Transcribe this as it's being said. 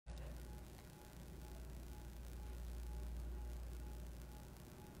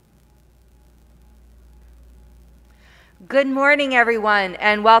Good morning, everyone,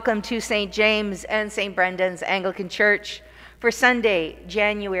 and welcome to St. James and St. Brendan's Anglican Church for Sunday,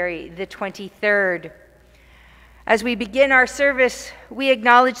 January the 23rd. As we begin our service, we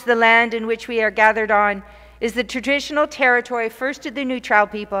acknowledge the land in which we are gathered on is the traditional territory first of the Neutral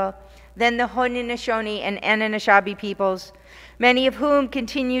people, then the Haudenosaunee and Anishinaabe peoples, many of whom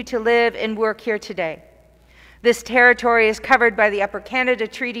continue to live and work here today. This territory is covered by the Upper Canada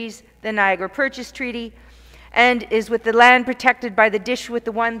Treaties, the Niagara Purchase Treaty, and is with the land protected by the Dish with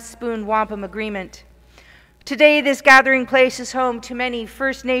the One Spoon Wampum Agreement. Today, this gathering place is home to many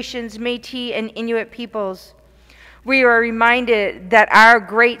First Nations, Métis, and Inuit peoples. We are reminded that our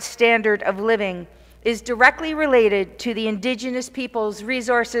great standard of living is directly related to the Indigenous peoples'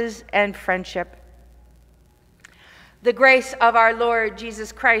 resources and friendship. The grace of our Lord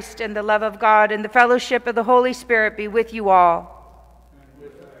Jesus Christ and the love of God and the fellowship of the Holy Spirit be with you all. And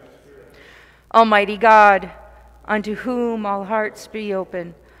with thy spirit. Almighty God, unto whom all hearts be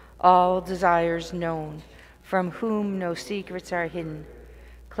open, all desires known, from whom no secrets are hidden,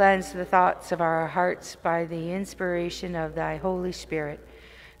 cleanse the thoughts of our hearts by the inspiration of thy Holy Spirit,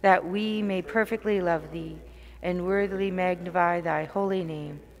 that we may perfectly love thee and worthily magnify thy holy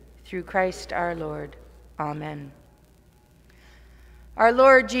name, through Christ our Lord. Amen. Our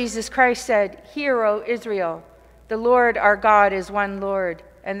Lord Jesus Christ said, "Hear, O Israel, the Lord our God is one Lord,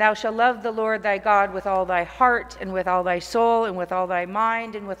 and thou shalt love the Lord thy God with all thy heart, and with all thy soul, and with all thy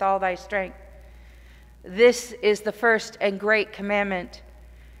mind, and with all thy strength. This is the first and great commandment.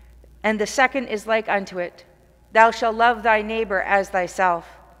 And the second is like unto it. Thou shalt love thy neighbor as thyself.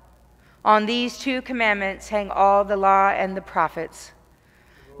 On these two commandments hang all the law and the prophets.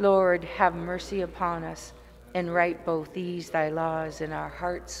 Lord, have mercy upon us, and write both these thy laws in our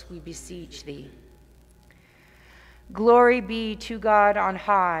hearts, we beseech thee. Glory be to God on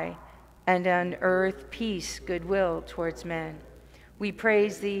high, and on earth peace, goodwill towards men. We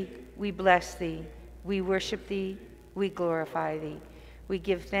praise thee, we bless thee, we worship thee, we glorify thee. We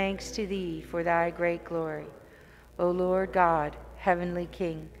give thanks to thee for thy great glory. O Lord God, heavenly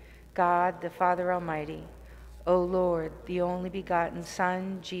King, God the Father Almighty, O Lord, the only begotten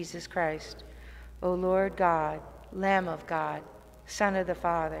Son, Jesus Christ, O Lord God, Lamb of God, Son of the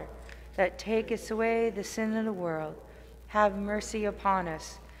Father, that takest away the sin of the world, have mercy upon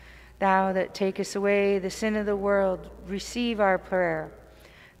us. Thou that takest away the sin of the world, receive our prayer.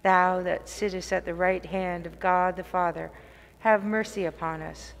 Thou that sittest at the right hand of God the Father, have mercy upon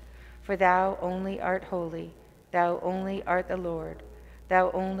us. For thou only art holy, thou only art the Lord,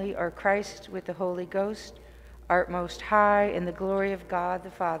 thou only art Christ with the Holy Ghost, art most high in the glory of God the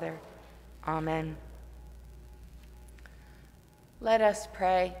Father. Amen. Let us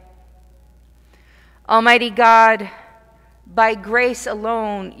pray. Almighty God, by grace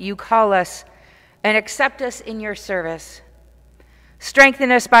alone you call us and accept us in your service.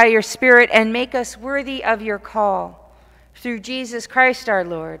 Strengthen us by your Spirit and make us worthy of your call. Through Jesus Christ our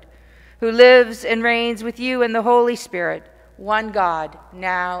Lord, who lives and reigns with you in the Holy Spirit, one God,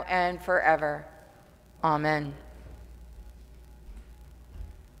 now and forever. Amen.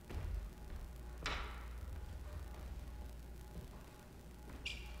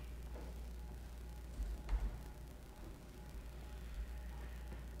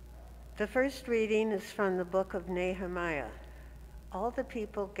 The first reading is from the book of Nehemiah. All the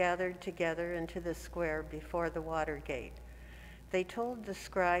people gathered together into the square before the water gate. They told the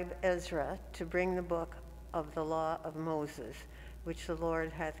scribe Ezra to bring the book of the law of Moses, which the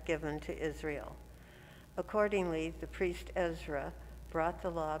Lord hath given to Israel. Accordingly, the priest Ezra brought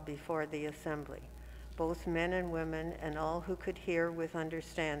the law before the assembly, both men and women, and all who could hear with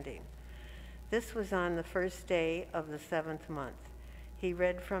understanding. This was on the first day of the 7th month. He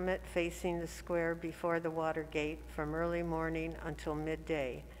read from it facing the square before the water gate from early morning until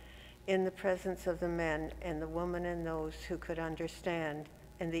midday, in the presence of the men and the women and those who could understand,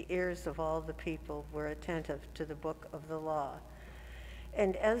 and the ears of all the people were attentive to the book of the law.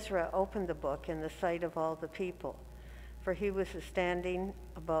 And Ezra opened the book in the sight of all the people, for he was standing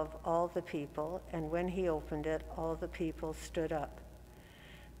above all the people, and when he opened it, all the people stood up.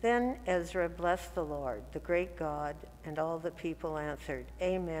 Then Ezra blessed the Lord, the great God, and all the people answered,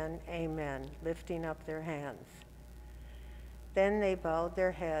 Amen, Amen, lifting up their hands. Then they bowed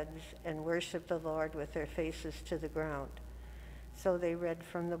their heads and worshiped the Lord with their faces to the ground. So they read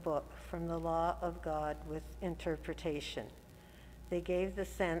from the book, from the law of God with interpretation. They gave the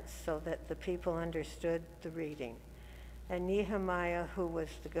sense so that the people understood the reading. And Nehemiah, who was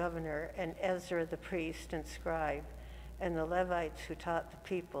the governor, and Ezra the priest and scribe, and the Levites who taught the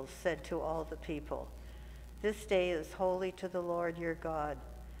people, said to all the people, This day is holy to the Lord your God.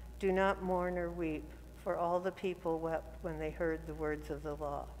 Do not mourn or weep, for all the people wept when they heard the words of the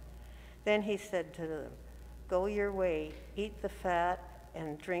law. Then he said to them, "Go your way, eat the fat,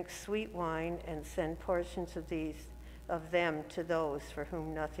 and drink sweet wine, and send portions of them to those for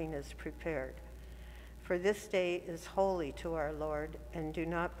whom nothing is prepared. For this day is holy to our Lord, and do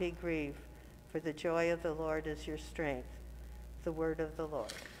not be grieved, for the joy of the Lord is your strength." The word of the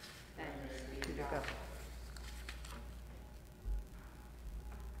Lord. Thanks be to God.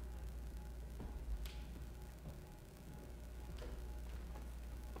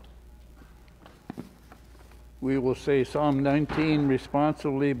 We will say Psalm 19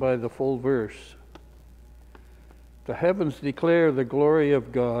 responsively by the full verse. The heavens declare the glory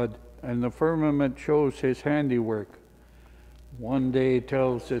of God, and the firmament shows his handiwork. One day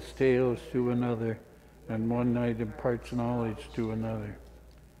tells its tales to another, and one night imparts knowledge to another.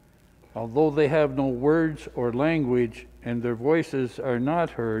 Although they have no words or language, and their voices are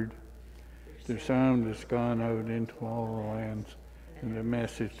not heard, their sound has gone out into all the lands, and their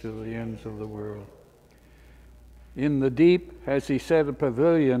message to the ends of the world. In the deep has he set a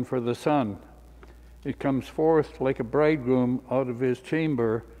pavilion for the sun. It comes forth like a bridegroom out of his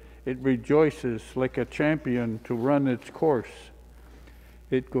chamber. It rejoices like a champion to run its course.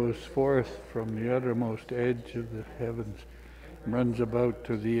 It goes forth from the uttermost edge of the heavens, runs about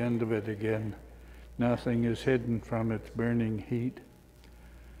to the end of it again. Nothing is hidden from its burning heat.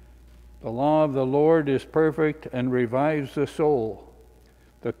 The law of the Lord is perfect and revives the soul.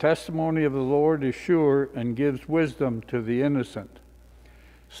 The testimony of the Lord is sure and gives wisdom to the innocent.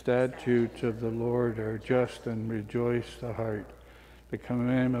 Statutes of the Lord are just and rejoice the heart. The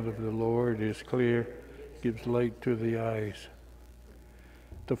commandment of the Lord is clear, gives light to the eyes.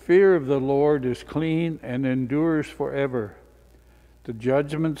 The fear of the Lord is clean and endures forever. The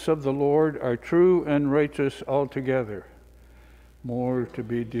judgments of the Lord are true and righteous altogether. More to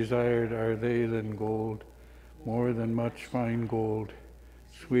be desired are they than gold, more than much fine gold.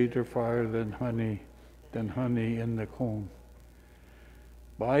 Sweeter far than honey in the comb.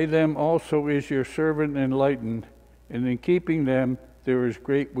 By them also is your servant enlightened, and in keeping them there is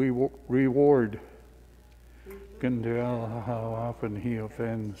great reward. Can tell how often he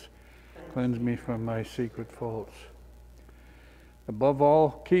offends. Cleanse me from my secret faults. Above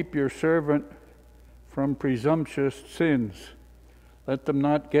all, keep your servant from presumptuous sins. Let them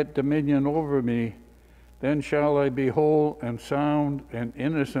not get dominion over me. Then shall I be whole and sound and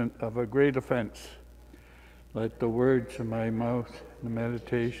innocent of a great offense. Let the words of my mouth and the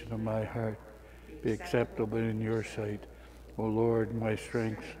meditation of my heart be acceptable in your sight, O Lord, my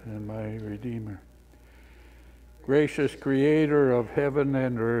strength and my Redeemer. Gracious Creator of heaven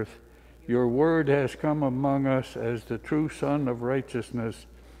and earth, your word has come among us as the true Son of righteousness,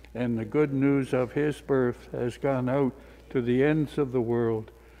 and the good news of his birth has gone out to the ends of the world.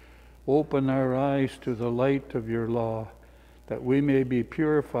 Open our eyes to the light of your law, that we may be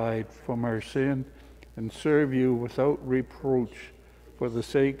purified from our sin and serve you without reproach, for the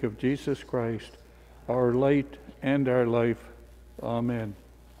sake of Jesus Christ, our light and our life. Amen.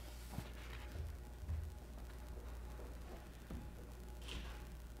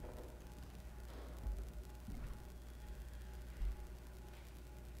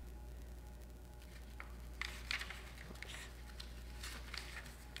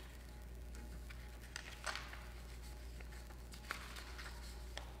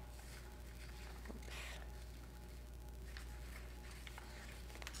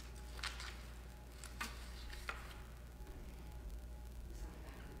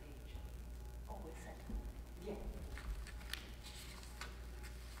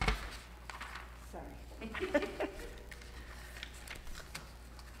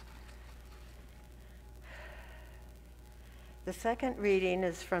 The second reading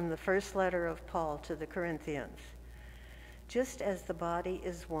is from the first letter of Paul to the Corinthians. Just as the body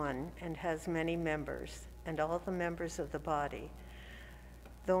is one and has many members, and all the members of the body,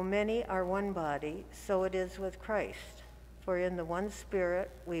 though many are one body, so it is with Christ. For in the one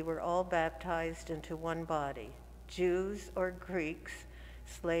Spirit we were all baptized into one body, Jews or Greeks,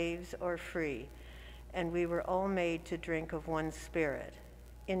 slaves or free, and we were all made to drink of one Spirit.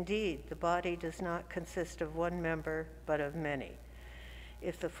 Indeed, the body does not consist of one member, but of many.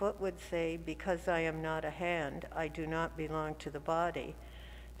 If the foot would say, "Because I am not a hand, I do not belong to the body,"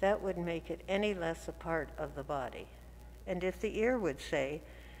 that would make it any less a part of the body. And if the ear would say,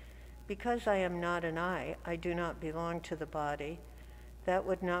 "Because I am not an eye, I do not belong to the body," that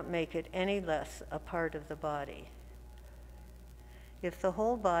would not make it any less a part of the body. If the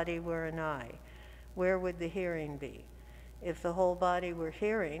whole body were an eye, where would the hearing be? If the whole body were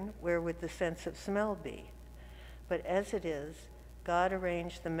hearing, where would the sense of smell be? But as it is, God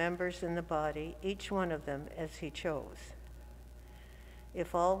arranged the members in the body, each one of them as he chose.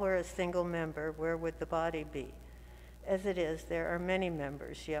 If all were a single member, where would the body be? As it is, there are many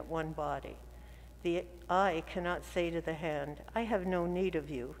members, yet one body. The eye cannot say to the hand, I have no need of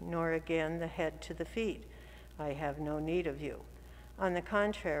you, nor again the head to the feet, I have no need of you. On the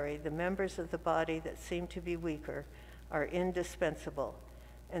contrary, the members of the body that seem to be weaker are indispensable,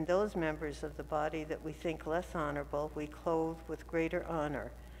 and those members of the body that we think less honorable we clothe with greater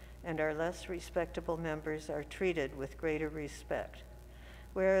honor, and our less respectable members are treated with greater respect,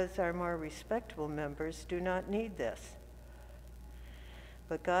 whereas our more respectable members do not need this.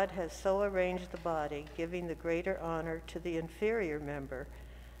 But God has so arranged the body, giving the greater honor to the inferior member,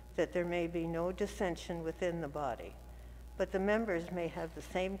 that there may be no dissension within the body, but the members may have the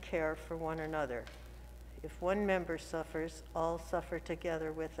same care for one another. If one member suffers, all suffer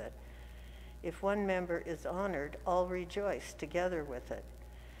together with it. If one member is honored, all rejoice together with it.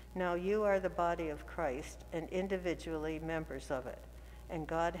 Now you are the body of Christ, and individually members of it. And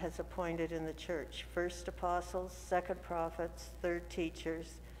God has appointed in the church first apostles, second prophets, third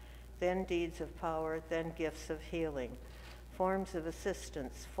teachers, then deeds of power, then gifts of healing, forms of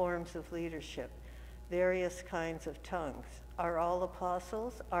assistance, forms of leadership, various kinds of tongues. Are all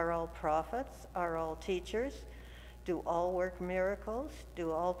apostles? Are all prophets? Are all teachers? Do all work miracles?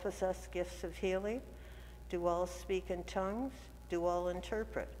 Do all possess gifts of healing? Do all speak in tongues? Do all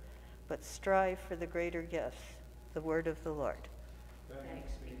interpret? But strive for the greater gifts. The word of the Lord.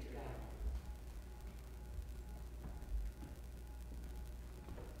 Thanks be to God.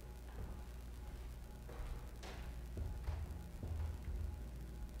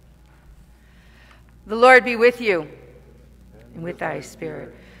 The Lord be with you and with thy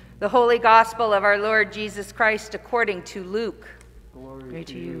spirit. The Holy Gospel of our Lord Jesus Christ according to Luke. Glory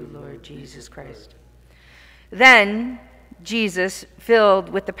to you, Lord Jesus Christ. Then Jesus, filled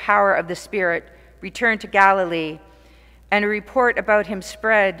with the power of the Spirit, returned to Galilee, and a report about him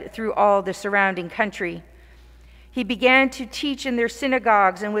spread through all the surrounding country. He began to teach in their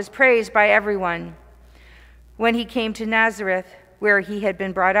synagogues and was praised by everyone. When he came to Nazareth, where he had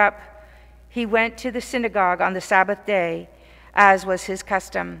been brought up, he went to the synagogue on the Sabbath day, as was his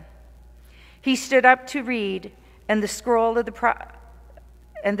custom. He stood up to read, and the scroll of the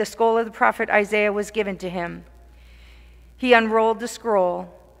prophet Isaiah was given to him. He unrolled the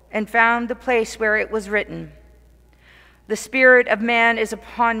scroll and found the place where it was written, "The Spirit of man is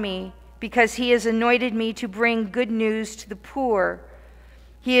upon me, because he has anointed me to bring good news to the poor.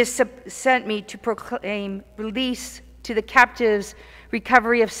 He has sent me to proclaim release to the captives,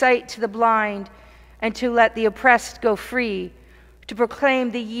 recovery of sight to the blind, and to let the oppressed go free, to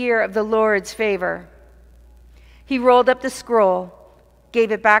proclaim the year of the Lord's favor." He rolled up the scroll,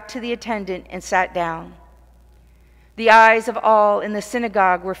 gave it back to the attendant, and sat down. The eyes of all in the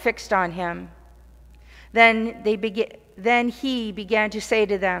synagogue were fixed on him. Then he began to say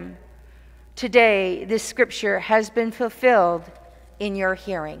to them, "Today this scripture has been fulfilled in your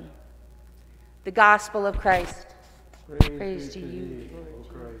hearing." The gospel of Christ. Praise to you, Lord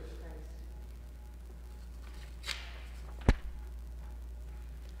Christ.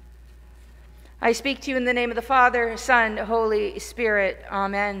 I speak to you in the name of the Father, Son, Holy Spirit.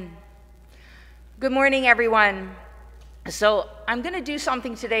 Amen. Good morning, everyone. So I'm going to do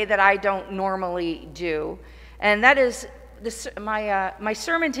something today that I don't normally do, and that is my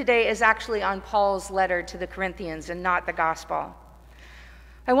sermon today is actually on Paul's letter to the Corinthians and not the gospel.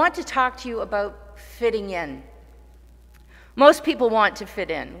 I want to talk to you about fitting in. Most people want to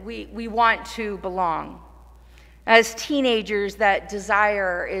fit in. We want to belong. As teenagers, that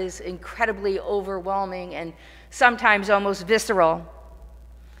desire is incredibly overwhelming and sometimes almost visceral.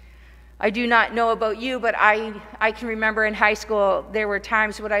 I do not know about you, but I can remember in high school there were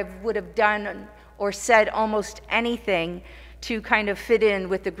times when I would have done or said almost anything to kind of fit in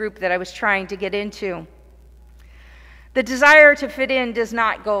with the group that I was trying to get into. The desire to fit in does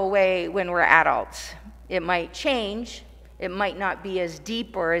not go away when we're adults. It might change. It might not be as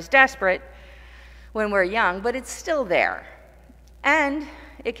deep or as desperate when we're young, but it's still there. And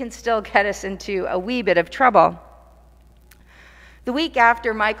it can still get us into a wee bit of trouble. The week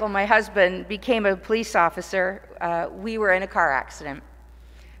after Michael, my husband, became a police officer, we were in a car accident.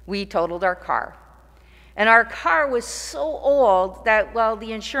 We totaled our car. And our car was so old that, well,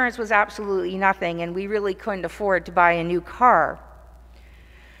 the insurance was absolutely nothing, and we really couldn't afford to buy a new car.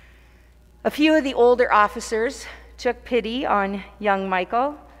 A few of the older officers took pity on young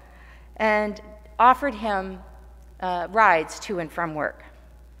Michael and offered him rides to and from work.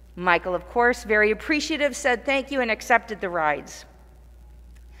 Michael, of course, very appreciative, said thank you and accepted the rides.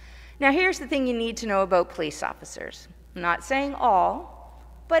 Now, here's the thing you need to know about police officers. I'm not saying all,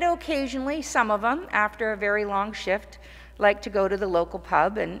 but occasionally some of them, after a very long shift, like to go to the local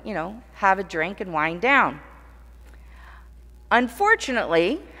pub and, have a drink and wind down.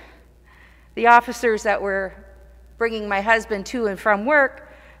 Unfortunately, the officers that were bringing my husband to and from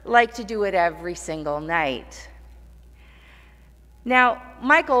work like to do it every single night. Now,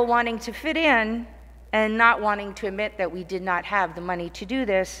 Michael, wanting to fit in and not wanting to admit that we did not have the money to do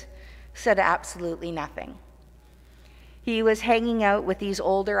this, said absolutely nothing. He was hanging out with these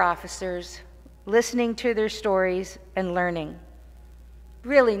older officers, listening to their stories and learning.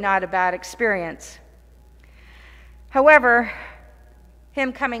 Really not a bad experience. However,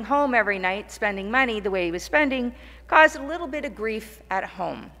 him coming home every night, spending money the way he was spending, caused a little bit of grief at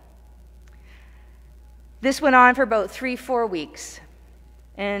home. This went on for about 3-4 weeks,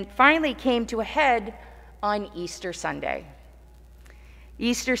 and finally came to a head on Easter Sunday.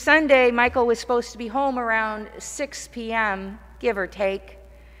 Easter Sunday, Michael was supposed to be home around 6 p.m., give or take.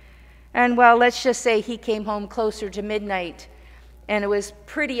 And well, let's just say he came home closer to midnight, and it was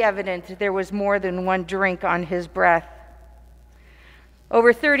pretty evident there was more than one drink on his breath.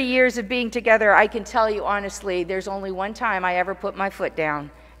 Over 30 years of being together, I can tell you honestly, there's only one time I ever put my foot down,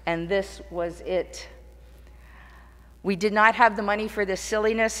 and this was it. We did not have the money for this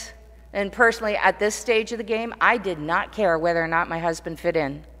silliness, and personally, at this stage of the game, I did not care whether or not my husband fit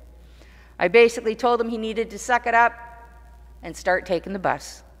in. I basically told him he needed to suck it up and start taking the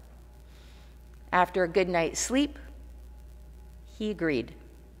bus. After a good night's sleep, he agreed.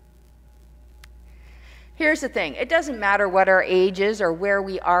 Here's the thing, it doesn't matter what our age is or where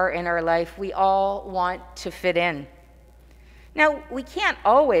we are in our life, we all want to fit in. Now, we can't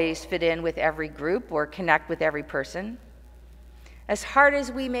always fit in with every group or connect with every person. As hard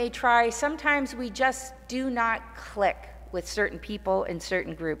as we may try, sometimes we just do not click with certain people in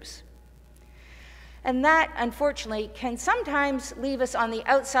certain groups. And that, unfortunately, can sometimes leave us on the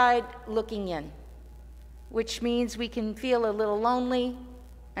outside looking in, which means we can feel a little lonely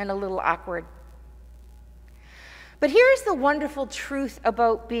and a little awkward. But here's the wonderful truth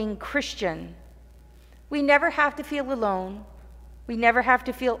about being Christian. We never have to feel alone. We never have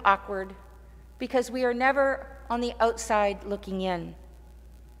to feel awkward, because we are never on the outside looking in.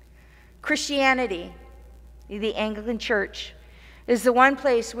 Christianity, the Anglican Church, is the one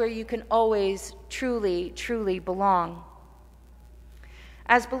place where you can always truly, truly belong.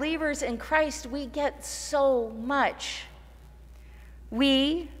 As believers in Christ, we get so much.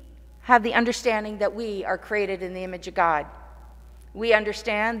 We have the understanding that we are created in the image of God. We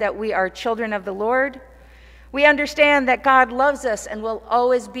understand that we are children of the Lord. We understand that God loves us and will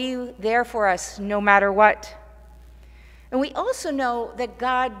always be there for us no matter what. And we also know that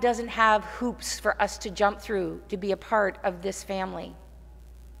God doesn't have hoops for us to jump through to be a part of this family.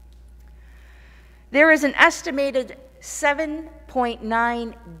 There is an estimated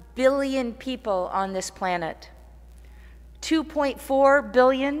 7.9 billion people on this planet. 2.4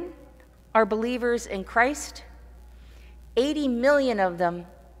 billion are believers in Christ. 80 million of them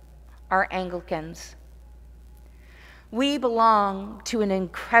are Anglicans. We belong to an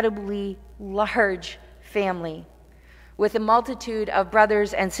incredibly large family with a multitude of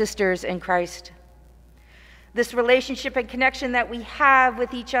brothers and sisters in Christ. This relationship and connection that we have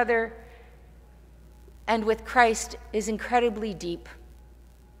with each other and with Christ is incredibly deep,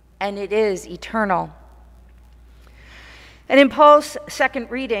 and it is eternal. And in Paul's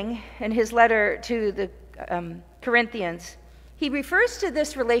second reading, in his letter to the Corinthians, he refers to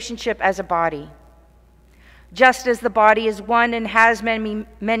this relationship as a body. Just as the body is one and has many,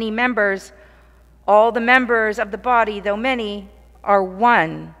 many members, all the members of the body, though many, are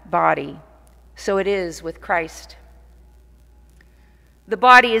one body. So it is with Christ. The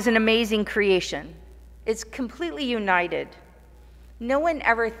body is an amazing creation. It's completely united. No one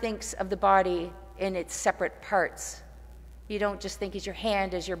ever thinks of the body in its separate parts. You don't just think of your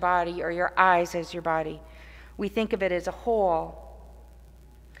hand as your body or your eyes as your body. We think of it as a whole.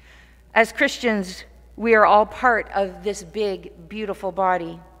 As Christians, we are all part of this big, beautiful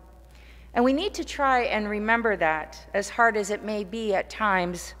body. And we need to try and remember that, as hard as it may be at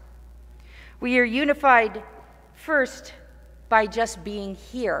times. We are unified first by just being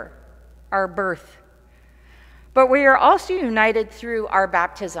here, our birth. But we are also united through our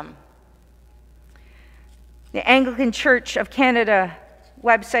baptism. The Anglican Church of Canada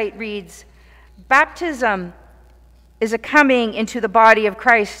website reads, "Baptism is a coming into the body of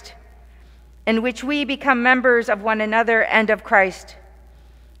Christ, in which we become members of one another and of Christ.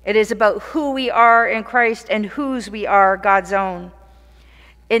 It is about who we are in Christ and whose we are, God's own.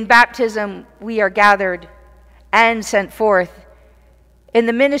 In baptism, we are gathered and sent forth in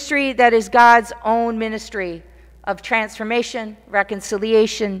the ministry that is God's own ministry, of transformation,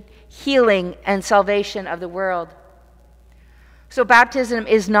 reconciliation, healing, and salvation of the world. So baptism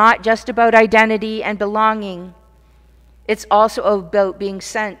is not just about identity and belonging. It's also about being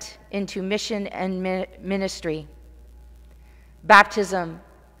sent into mission and ministry. Baptism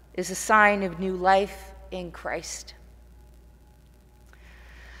is a sign of new life in Christ.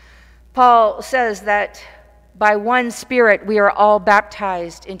 Paul says that by one Spirit we are all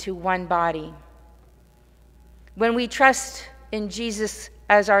baptized into one body. When we trust in Jesus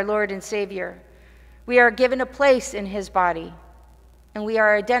as our Lord and Savior, we are given a place in his body, and we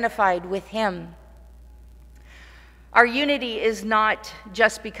are identified with him. Our unity is not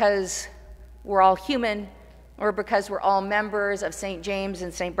just because we're all human or because we're all members of St. James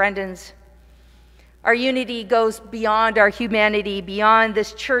and St. Brendan's. Our unity goes beyond our humanity, beyond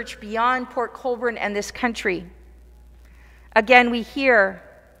this church, beyond Port Colborne and this country. Again, we hear,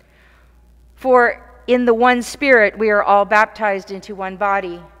 for in the one Spirit we are all baptized into one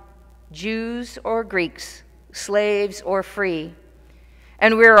body, Jews or Greeks, slaves or free,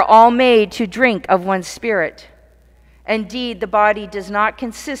 and we are all made to drink of one Spirit. Indeed, the body does not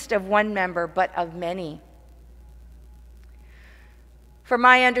consist of one member, but of many. From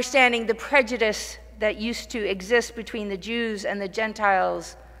my understanding, the prejudice that used to exist between the Jews and the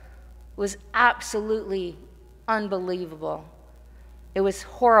Gentiles was absolutely unbelievable. It was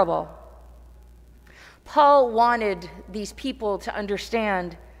horrible. Paul wanted these people to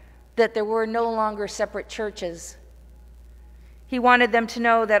understand that there were no longer separate churches. He wanted them to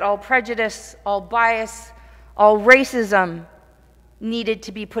know that all prejudice, all bias, all racism needed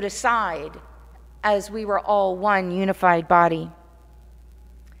to be put aside as we were all one unified body.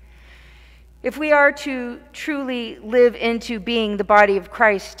 If we are to truly live into being the body of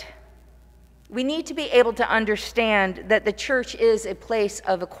Christ, we need to be able to understand that the church is a place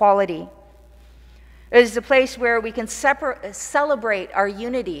of equality. It is a place where we can celebrate our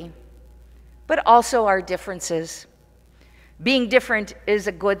unity, but also our differences. Being different is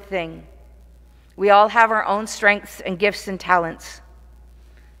a good thing. We all have our own strengths and gifts and talents.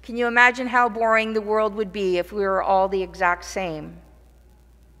 Can you imagine how boring the world would be if we were all the exact same?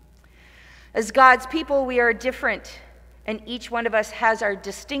 As God's people, we are different, and each one of us has our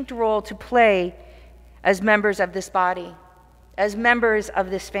distinct role to play as members of this body, as members of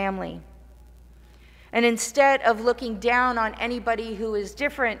this family. And instead of looking down on anybody who is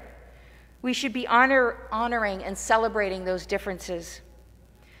different, we should be honoring and celebrating those differences.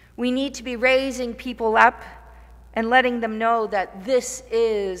 We need to be raising people up and letting them know that this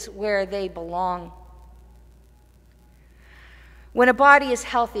is where they belong. When a body is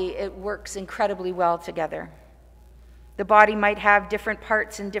healthy, it works incredibly well together. The body might have different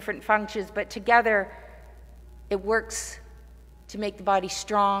parts and different functions, but together it works to make the body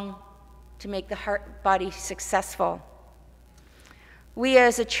strong, to make the body successful. We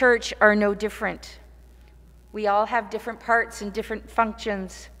as a church are no different. We all have different parts and different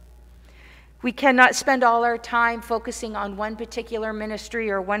functions. We cannot spend all our time focusing on one particular ministry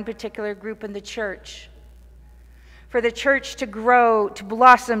or one particular group in the church. For the church to grow, to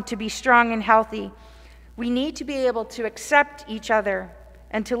blossom, to be strong and healthy, we need to be able to accept each other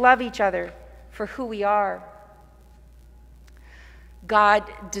and to love each other for who we are. God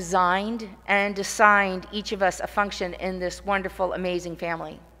designed and assigned each of us a function in this wonderful, amazing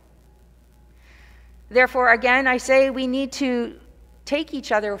family. Therefore, again, I say we need to take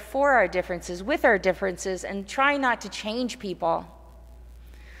each other for our differences, with our differences, and try not to change people.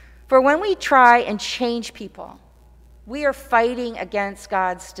 For when we try and change people, we are fighting against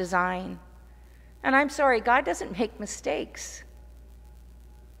God's design. And I'm sorry, God doesn't make mistakes.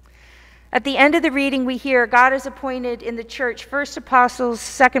 At the end of the reading, we hear God has appointed in the church first apostles,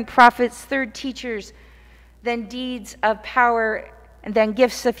 second prophets, third teachers, then deeds of power, and then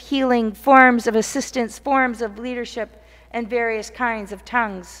gifts of healing, forms of assistance, forms of leadership, and various kinds of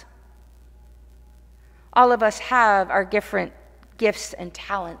tongues. All of us have our different gifts and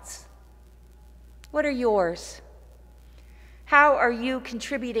talents. What are yours? How are you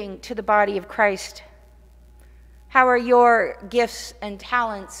contributing to the body of Christ? How are your gifts and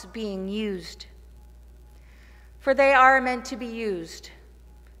talents being used? For they are meant to be used.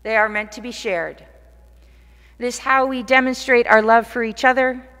 They are meant to be shared. It is how we demonstrate our love for each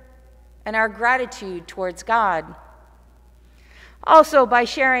other and our gratitude towards God. Also, by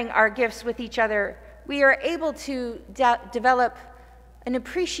sharing our gifts with each other, we are able to develop an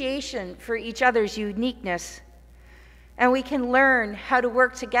appreciation for each other's uniqueness, and we can learn how to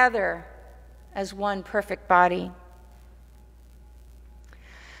work together as one perfect body.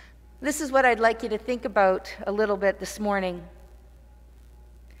 This is what I'd like you to think about a little bit this morning.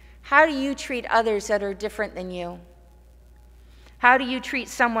 How do you treat others that are different than you? How do you treat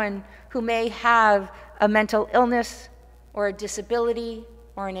someone who may have a mental illness or a disability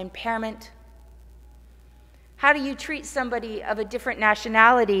or an impairment? How do you treat somebody of a different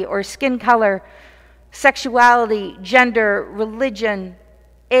nationality or skin color, sexuality, gender, religion,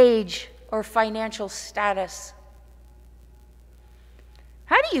 age, or financial status?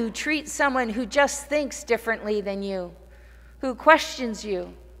 How do you treat someone who just thinks differently than you, who questions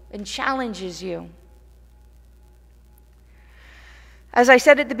you and challenges you? As I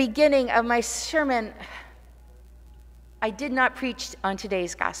said at the beginning of my sermon, I did not preach on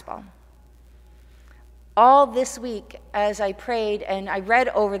today's gospel. All this week, as I prayed and I read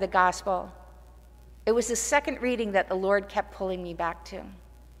over the gospel, it was the second reading that the Lord kept pulling me back to.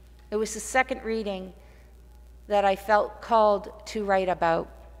 It was the second reading that I felt called to write about.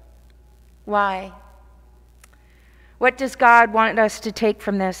 Why? What does God want us to take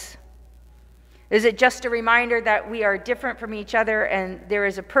from this? Is it just a reminder that we are different from each other and there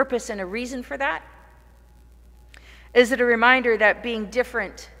is a purpose and a reason for that? Is it a reminder that being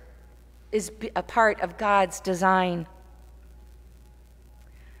different is a part of God's design?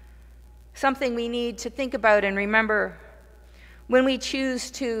 Something we need to think about and remember when we choose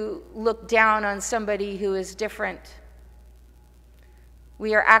to look down on somebody who is different.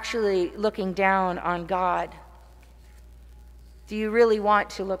 We are actually looking down on God. Do you really want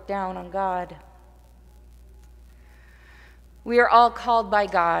to look down on God? We are all called by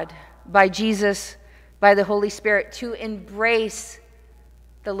God, by Jesus, by the Holy Spirit to embrace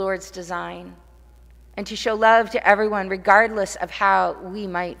the Lord's design and to show love to everyone regardless of how we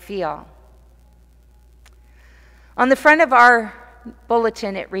might feel. On the front of our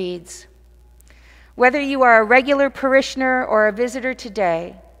bulletin it reads, "Whether you are a regular parishioner or a visitor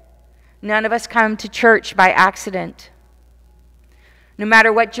today, none of us come to church by accident. No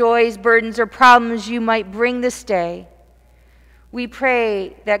matter what joys, burdens, or problems you might bring this day, we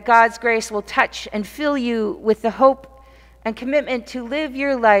pray that God's grace will touch and fill you with the hope and commitment to live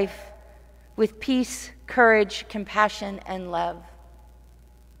your life with peace, courage, compassion, and love."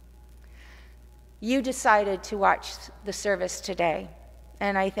 You decided to watch the service today,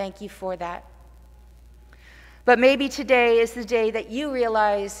 and I thank you for that. But maybe today is the day that you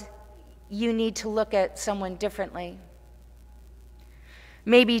realize you need to look at someone differently.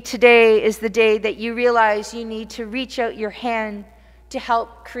 Maybe today is the day that you realize you need to reach out your hand to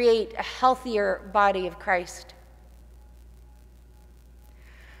help create a healthier body of Christ.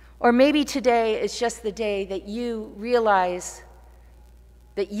 Or maybe today is just the day that you realize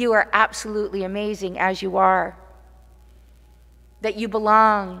that you are absolutely amazing as you are, that you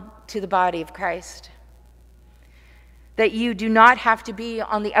belong to the body of Christ, that you do not have to be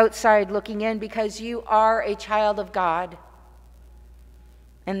on the outside looking in because you are a child of God,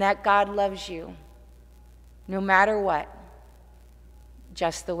 and that God loves you no matter what,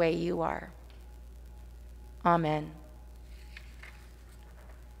 just the way you are. Amen.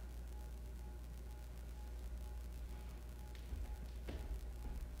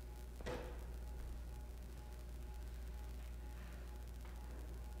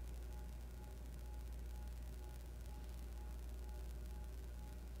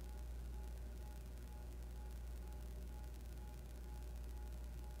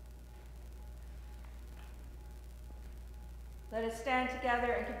 Let us stand together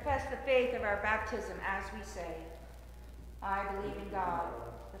and confess the faith of our baptism as we say, "I believe in God,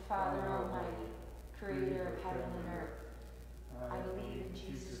 the Father Almighty, creator of heaven and earth. I believe in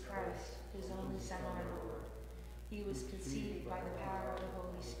Jesus Christ, his only Son, our Lord. He was conceived by the power of the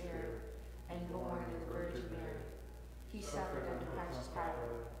Holy Spirit and born of the Virgin Mary. He suffered under Pontius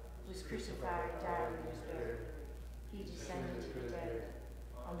Pilate, was crucified, died, and was buried. He descended to the dead.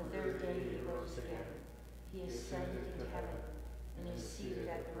 On the third day he rose again. He ascended into heaven and is seated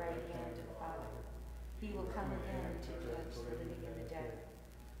at the right hand of the Father. He will come again to judge the living and the dead.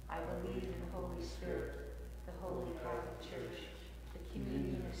 I believe in the Holy Spirit, the Holy Catholic Church, the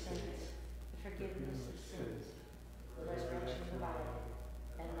communion of saints, the forgiveness of sins, the resurrection of the body,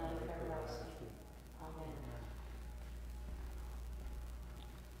 and life everlasting. Amen."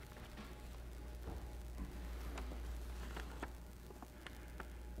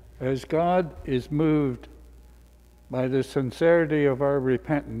 As God is moved by the sincerity of our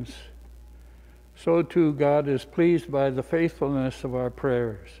repentance, so too God is pleased by the faithfulness of our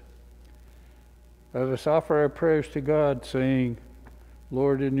prayers. Let us offer our prayers to God, saying,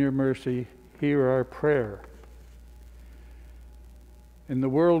 "Lord, in your mercy, hear our prayer." In the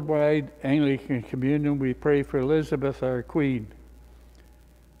worldwide Anglican Communion, we pray for Elizabeth, our Queen.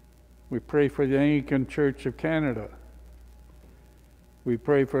 We pray for the Anglican Church of Canada. we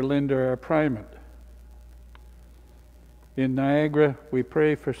pray for Linda, our primate. In Niagara, we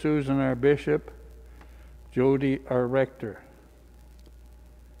pray for Susan, our bishop, Jody, our rector.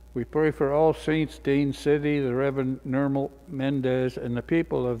 We pray for all saints, Dane City, the Reverend Nermal Mendez, and the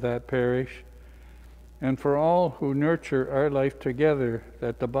people of that parish, and for all who nurture our life together,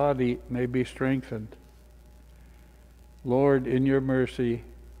 that the body may be strengthened. Lord, in your mercy,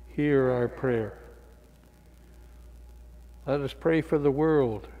 hear our prayer. Let us pray for the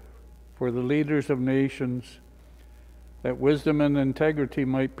world, for the leaders of nations, that wisdom and integrity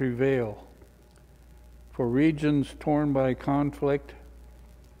might prevail, for regions torn by conflict,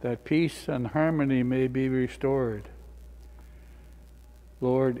 that peace and harmony may be restored.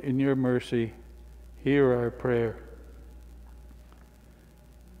 Lord, in your mercy, hear our prayer.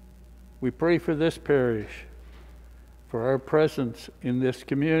 We pray for this parish, for our presence in this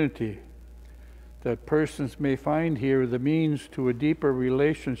community, that persons may find here the means to a deeper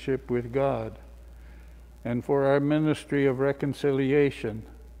relationship with God, and for our ministry of reconciliation,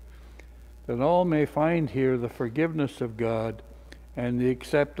 that all may find here the forgiveness of God and the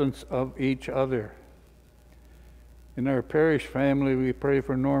acceptance of each other. In our parish family, we pray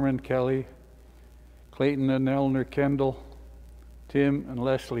for Norman Kelly, Clayton and Eleanor Kendall, Tim and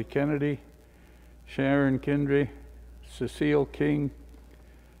Leslie Kennedy, Sharon Kindry, Cecile King,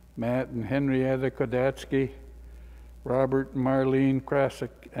 Matt and Henrietta Kodatsky, Robert and Marlene Krasik,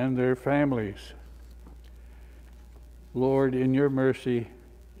 and their families. Lord, in your mercy,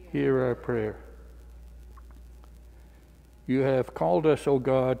 hear our prayer. You have called us, O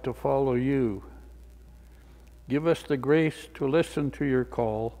God, to follow you. Give us the grace to listen to your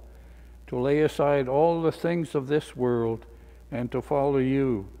call, to lay aside all the things of this world, and to follow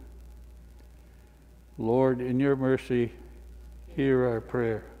you. Lord, in your mercy, hear our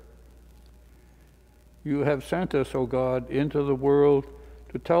prayer. You have sent us, O God, into the world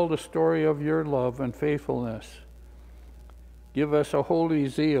to tell the story of your love and faithfulness. Give us a holy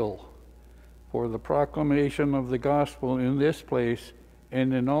zeal for the proclamation of the gospel in this place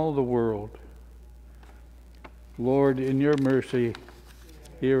and in all the world. Lord, in your mercy,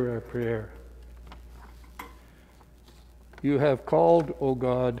 hear our prayer. You have called, O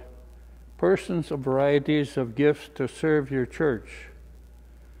God, persons of varieties of gifts to serve your church.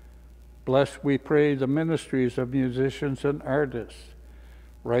 Bless, we pray, the ministries of musicians and artists,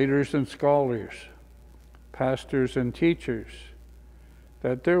 writers and scholars, pastors and teachers,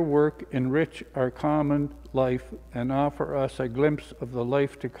 that their work enrich our common life and offer us a glimpse of the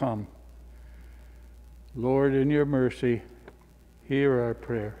life to come. Lord, in your mercy, hear our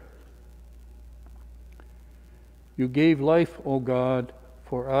prayer. You gave life, O God,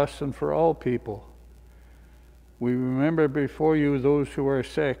 for us and for all people. We remember before you those who are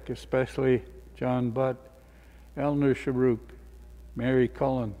sick, especially John Butt, Eleanor Sharuk, Mary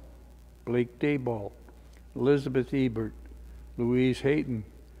Cullen, Blake Dayball, Elizabeth Ebert, Louise Hayton,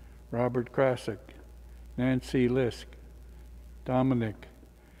 Robert Krasik, Nancy Lisk, Dominic,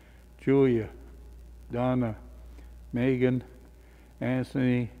 Julia, Donna, Megan,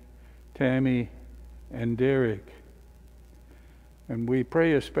 Anthony, Tammy, and Derek. And we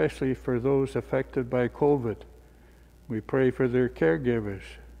pray especially for those affected by COVID. We pray for their caregivers,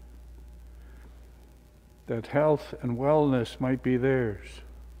 that health and wellness might be theirs.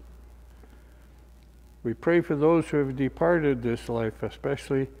 We pray for those who have departed this life,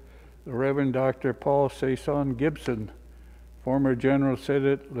 especially the Reverend Dr. Paul Saison Gibson, former General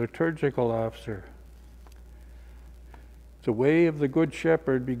Synod liturgical officer. The way of the Good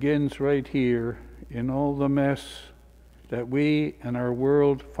Shepherd begins right here in all the mess that we and our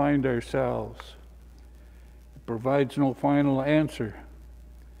world find ourselves. It provides no final answer,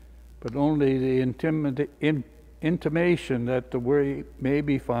 but only the intimation that the way may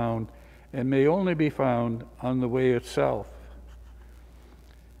be found, and may only be found on the way itself.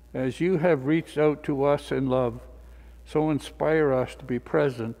 As you have reached out to us in love, so inspire us to be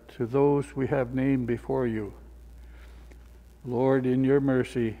present to those we have named before you. Lord, in your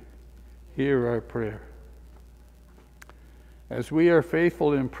mercy, hear our prayer. As we are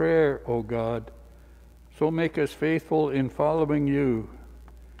faithful in prayer, O God, so make us faithful in following you,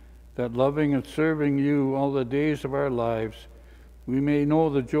 that loving and serving you all the days of our lives, we may know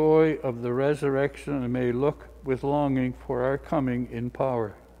the joy of the resurrection and may look with longing for our coming in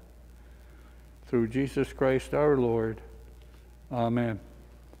power. Through Jesus Christ our Lord. Amen.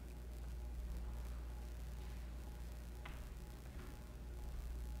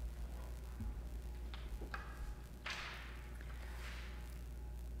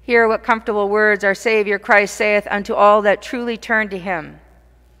 Hear what comfortable words our Savior Christ saith unto all that truly turn to him.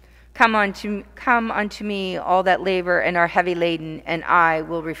 Come unto me, all that labor and are heavy laden, and I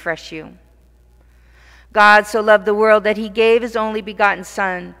will refresh you. God so loved the world that he gave his only begotten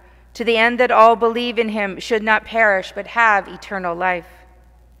Son, to the end that all believe in him should not perish, but have eternal life.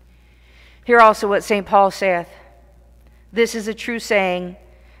 Hear also what St. Paul saith, this is a true saying,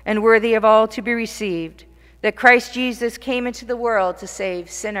 and worthy of all to be received, that Christ Jesus came into the world to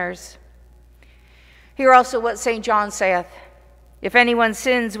save sinners. Hear also what St. John saith, if anyone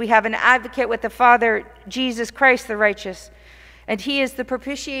sins, we have an advocate with the Father, Jesus Christ the righteous, and he is the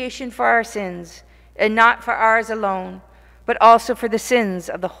propitiation for our sins, and not for ours alone, but also for the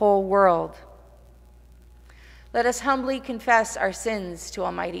sins of the whole world. Let us humbly confess our sins to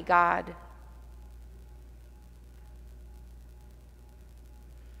Almighty God.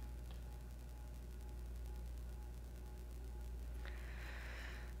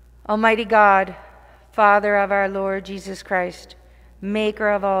 Almighty God, Father of our Lord Jesus Christ, maker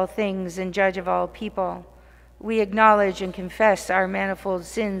of all things and judge of all people, we acknowledge and confess our manifold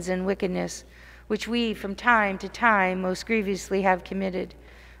sins and wickedness, which we from time to time most grievously have committed,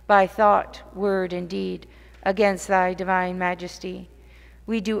 by thought, word, and deed, against thy divine majesty.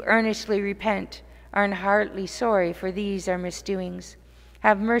 We do earnestly repent, are heartily sorry for these our misdoings.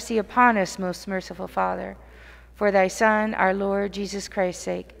 Have mercy upon us, most merciful Father, for thy Son, our Lord Jesus Christ's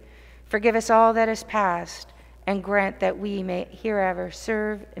sake. Forgive us all that is past, and grant that we may herever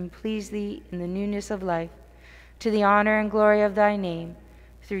serve and please thee in the newness of life, to the honor and glory of thy name,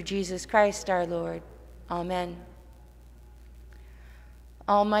 through Jesus Christ our Lord. Amen.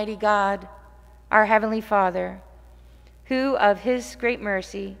 Almighty God, our heavenly Father, who of his great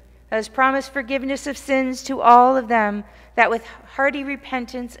mercy has promised forgiveness of sins to all of them that with hearty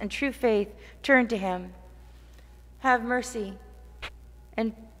repentance and true faith turn to him, have mercy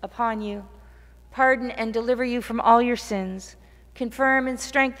upon you, pardon and deliver you from all your sins, confirm and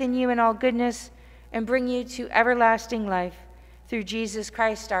strengthen you in all goodness, and bring you to everlasting life, through Jesus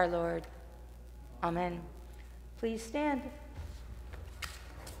Christ our Lord. Amen. Please stand.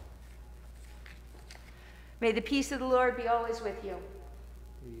 May the peace of the Lord be always with you.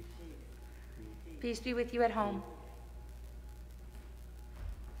 Peace be with you at home.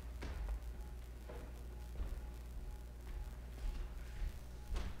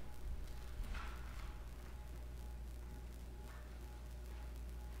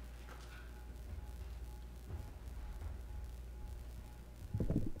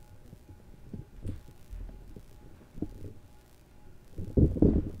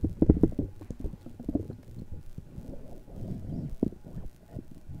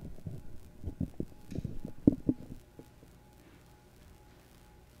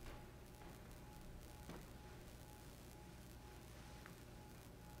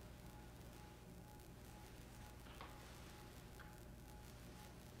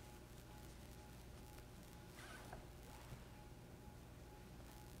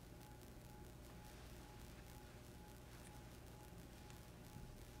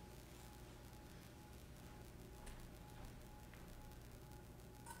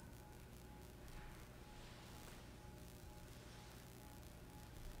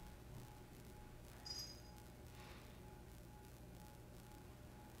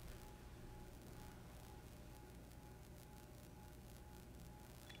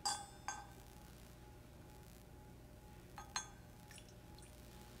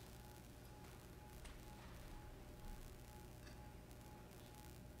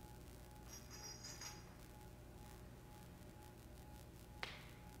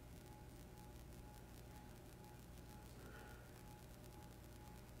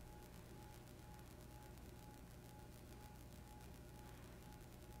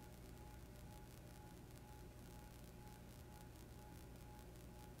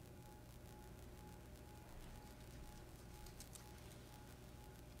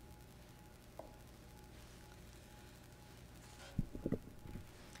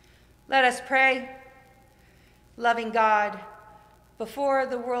 Let us pray. Loving God, before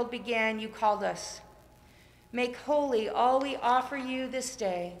the world began, you called us. Make holy all we offer you this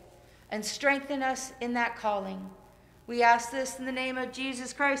day, and strengthen us in that calling. We ask this in the name of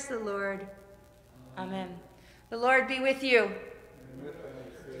Jesus Christ the Lord. Amen. The Lord be with you.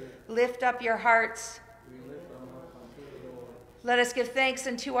 Lift up your hearts. Let us give thanks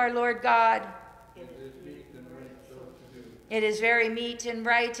unto our Lord God. It is very meet and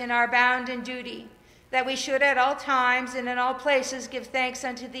right in our bounden duty that we should at all times and in all places give thanks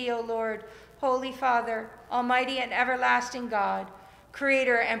unto thee, O Lord, Holy Father, Almighty and everlasting God,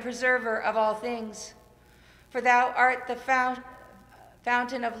 Creator and Preserver of all things. For thou art the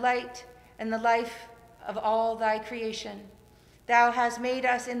fountain of light and the life of all thy creation. thou hast made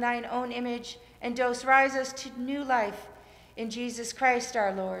us in thine own image, and dost rise us to new life in Jesus Christ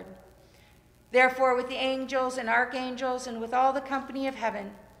our Lord. Therefore, with the angels and archangels and with all the company of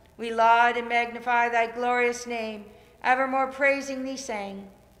heaven, we laud and magnify thy glorious name, evermore praising thee, saying,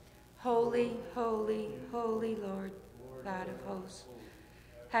 Holy, holy, holy Lord, God of hosts.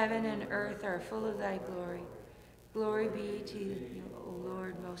 Heaven and earth are full of thy glory. Glory be to you, O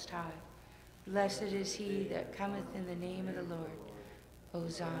Lord most high. Blessed is he that cometh in the name of the Lord.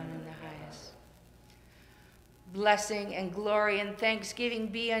 Hosanna in the highest. Blessing and glory and thanksgiving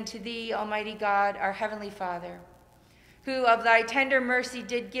be unto thee, Almighty God, our heavenly Father, who of thy tender mercy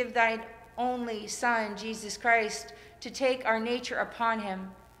did give thine only Son, Jesus Christ, to take our nature upon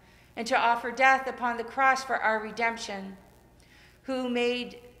him, and to offer death upon the cross for our redemption, who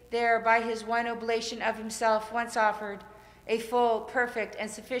made there by his one oblation of himself once offered a full, perfect, and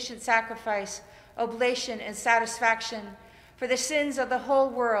sufficient sacrifice, oblation, and satisfaction for the sins of the whole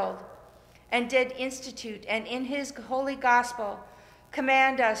world, and did institute and in his holy gospel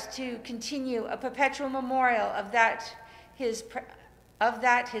command us to continue a perpetual memorial of that his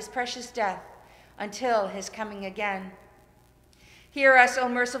precious death until his coming again. Hear us, O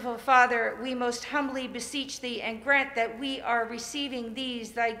merciful Father, we most humbly beseech thee, and grant that we are receiving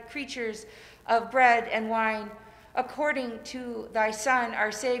these thy creatures of bread and wine, according to thy Son,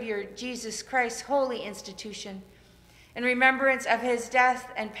 our Savior, Jesus Christ's holy institution, in remembrance of his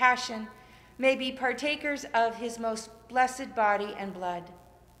death and passion, may be partakers of his most blessed body and blood,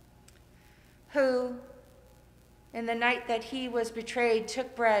 who, in the night that he was betrayed,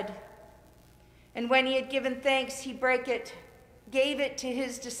 took bread, and when he had given thanks, he brake it, gave it to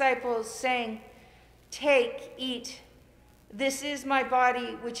his disciples, saying, Take, eat. This is my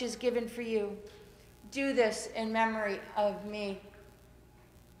body, which is given for you. Do this in memory of me.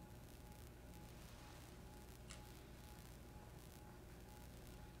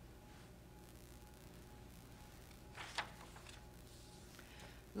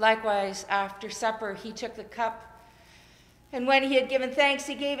 Likewise, after supper, he took the cup, and when he had given thanks,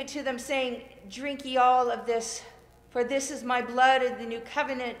 he gave it to them, saying, Drink ye all of this, for this is my blood of the new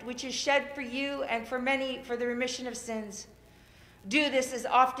covenant, which is shed for you and for many for the remission of sins. Do this as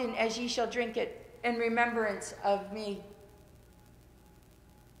often as ye shall drink it in remembrance of me.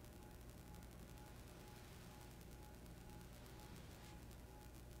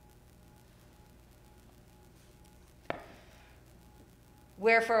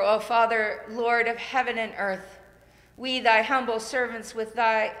 Wherefore, O Father, Lord of heaven and earth, we, thy humble servants with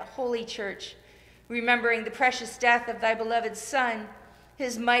thy holy church, remembering the precious death of thy beloved Son,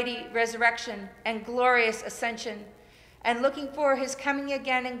 his mighty resurrection and glorious ascension, and looking for his coming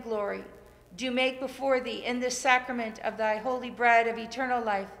again in glory, do make before thee in this sacrament of thy holy bread of eternal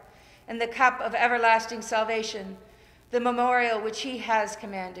life and the cup of everlasting salvation, the memorial which he has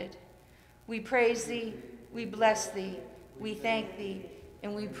commanded. We praise thee, we bless thee, we thank thee,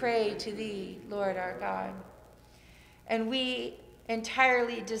 and we pray to thee, Lord our God. And we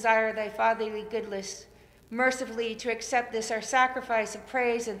entirely desire thy fatherly goodness, mercifully to accept this our sacrifice of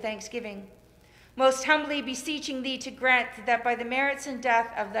praise and thanksgiving, most humbly beseeching thee to grant that by the merits and death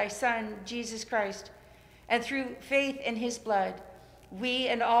of thy Son, Jesus Christ, and through faith in his blood, we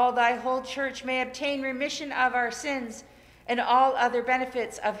and all thy whole church may obtain remission of our sins and all other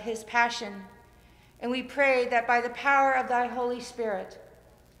benefits of his passion. And we pray that by the power of thy Holy Spirit,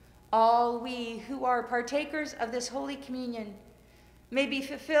 all we who are partakers of this holy communion may be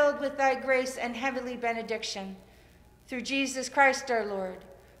fulfilled with thy grace and heavenly benediction, through Jesus Christ our Lord,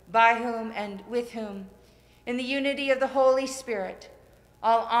 by whom and with whom, in the unity of the Holy Spirit,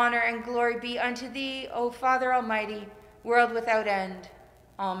 all honor and glory be unto thee, O Father Almighty, world without end.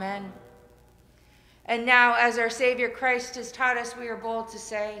 Amen. And now, as our Savior Christ has taught us, we are bold to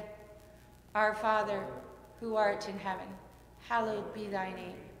say, Our Father, who art in heaven, hallowed be thy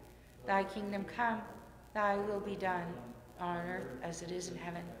name. Thy kingdom come, thy will be done, on earth as it is in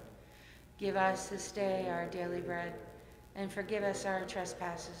heaven. Give us this day our daily bread, and forgive us our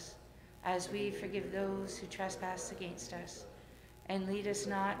trespasses, as we forgive those who trespass against us. And lead us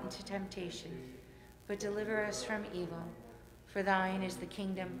not into temptation, but deliver us from evil. For thine is the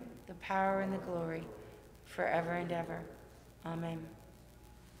kingdom, the power, and the glory, forever and ever. Amen.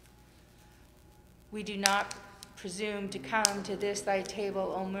 We do not presume to come to this thy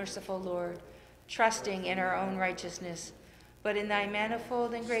table, O merciful Lord, trusting in our own righteousness, but in thy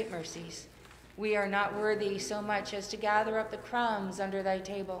manifold and great mercies. We are not worthy so much as to gather up the crumbs under thy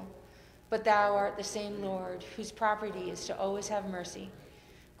table, but thou art the same Lord, whose property is to always have mercy.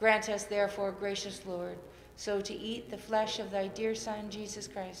 Grant us, therefore, gracious Lord, so to eat the flesh of thy dear Son, Jesus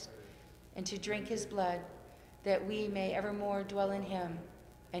Christ, and to drink his blood, that we may evermore dwell in him,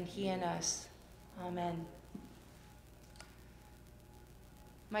 and he in us. Amen.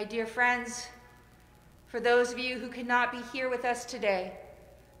 My dear friends, for those of you who could not be here with us today,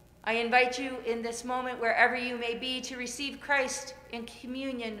 I invite you in this moment, wherever you may be, to receive Christ in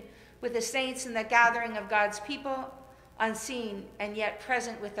communion with the saints in the gathering of God's people, unseen and yet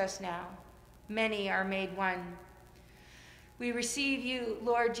present with us now. Many are made one. We receive you,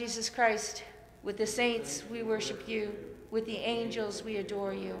 Lord Jesus Christ. With the saints we worship you. With the angels we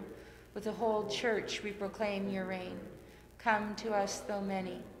adore you. With the whole church we proclaim your reign. Come to us, though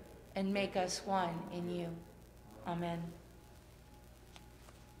many, and make us one in you. Amen.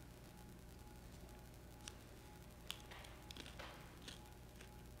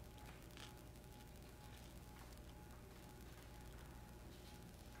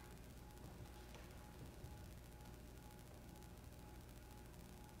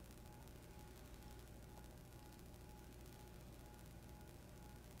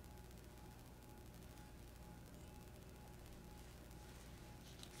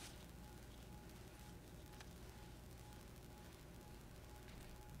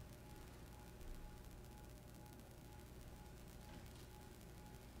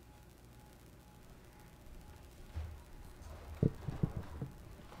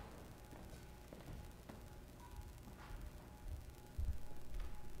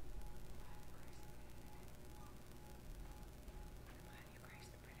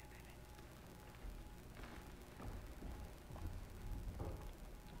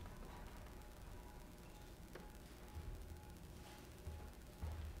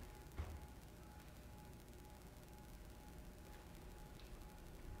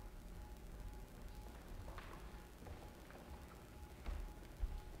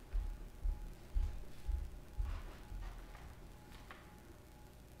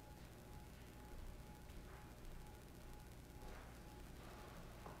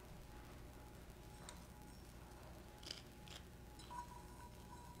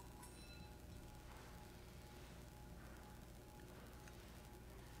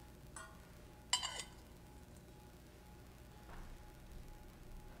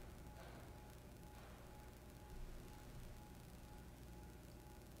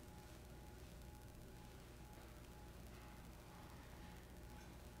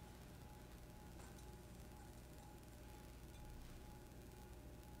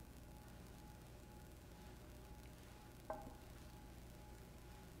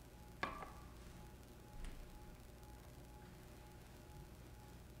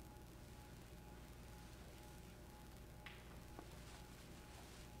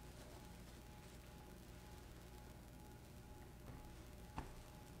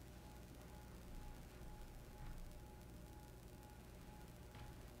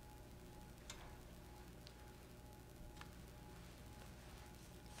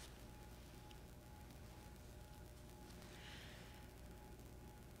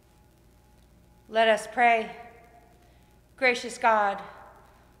 Let us pray. Gracious God,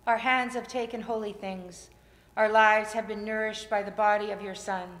 our hands have taken holy things. Our lives have been nourished by the body of your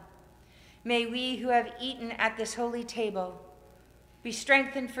Son. May we who have eaten at this holy table be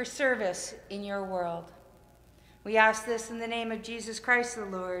strengthened for service in your world. We ask this in the name of Jesus Christ the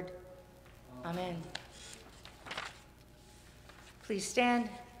Lord. Amen. Please stand.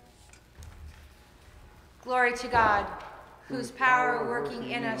 Glory to God, whose power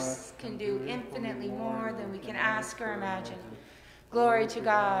working in us can do infinitely more than we can ask or imagine. Glory to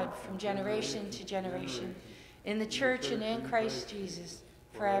God from generation to generation, in the church and in Christ Jesus,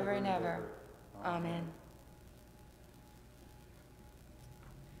 forever and ever. Amen.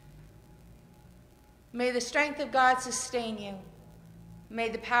 May the strength of God sustain you. May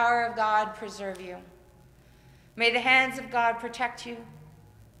the power of God preserve you. May the hands of God protect you,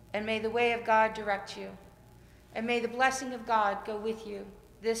 and may the way of God direct you. And may the blessing of God go with you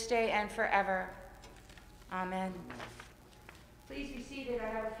this day and forever. Amen. Please be seated. I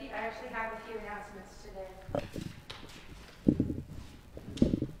actually have a few announcements today.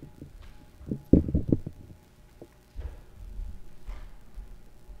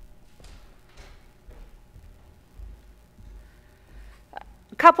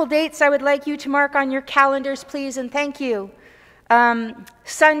 A couple dates I would like you to mark on your calendars, please, and thank you.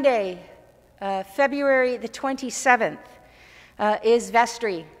 Sunday, February the 27th, is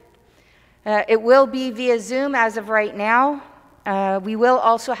vestry. It will be via Zoom as of right now. We will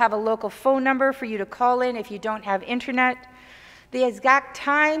also have a local phone number for you to call in if you don't have internet. The exact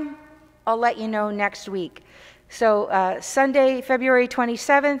time, I'll let you know next week. So Sunday, February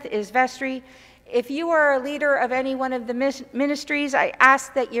 27th is vestry, if you are a leader of any one of the ministries, I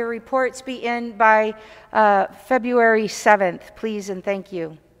ask that your reports be in by February 7th, please and thank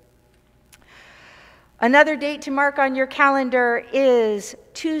you. Another date to mark on your calendar is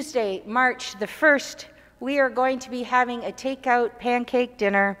Tuesday, March the 1st. We are going to be having a takeout pancake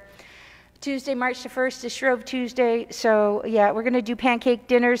dinner. Tuesday, March the 1st is Shrove Tuesday, so yeah, we're going to do pancake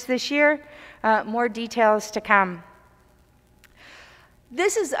dinners this year. More details to come.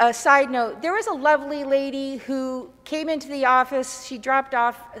 This is a side note. There was a lovely lady who came into the office. She dropped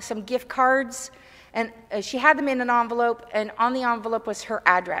off some gift cards, and she had them in an envelope, and on the envelope was her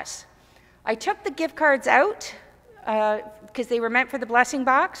address. I took the gift cards out because they were meant for the blessing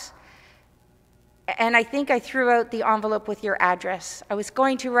box, and I think I threw out the envelope with your address. I was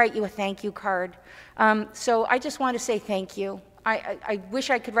going to write you a thank you card. So I just want to say thank you. I wish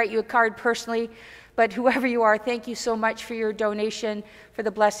I could write you a card personally, but whoever you are, thank you so much for your donation for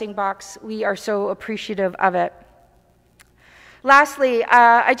the blessing box. We are so appreciative of it. Lastly,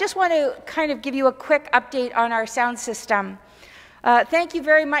 I just want to kind of give you a quick update on our sound system. Thank you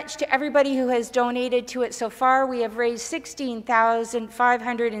very much to everybody who has donated to it so far. We have raised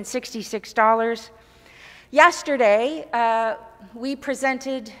 $16,566. Yesterday, we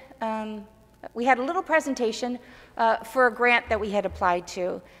presented, we had a little presentation for a grant that we had applied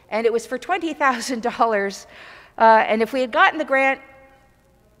to, and it was for $20,000. And if we had gotten the grant,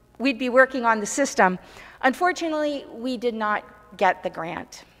 we'd be working on the system. Unfortunately, we did not get the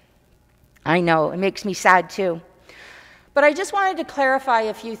grant. I know, it makes me sad too. But I just wanted to clarify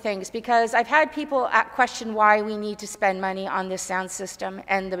a few things because I've had people question why we need to spend money on this sound system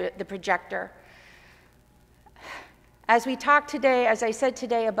and the projector. As we talked today, as I said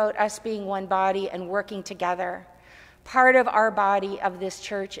today about us being one body and working together, part of our body of this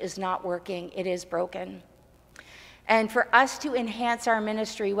church is not working, it is broken. And for us to enhance our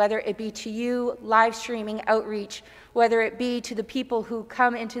ministry, whether it be to you, live streaming, outreach, whether it be to the people who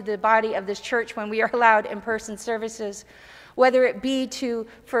come into the body of this church when we are allowed in-person services, whether it be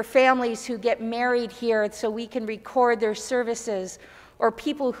for families who get married here so we can record their services, or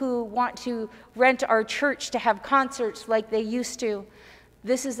people who want to rent our church to have concerts like they used to.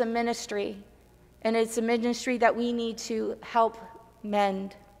 This is a ministry, and it's a ministry that we need to help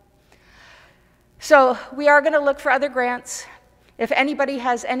mend. So we are going to look for other grants. If anybody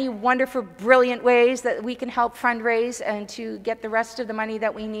has any wonderful, brilliant ways that we can help fundraise and to get the rest of the money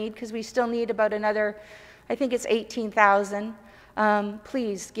that we need, because we still need about another, I think it's $18,000,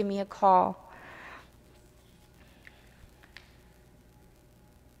 please give me a call.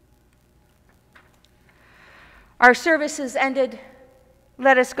 Our service is ended.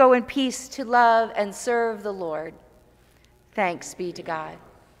 Let us go in peace to love and serve the Lord. Thanks be to God.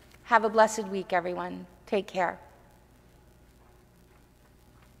 Have a blessed week, everyone. Take care.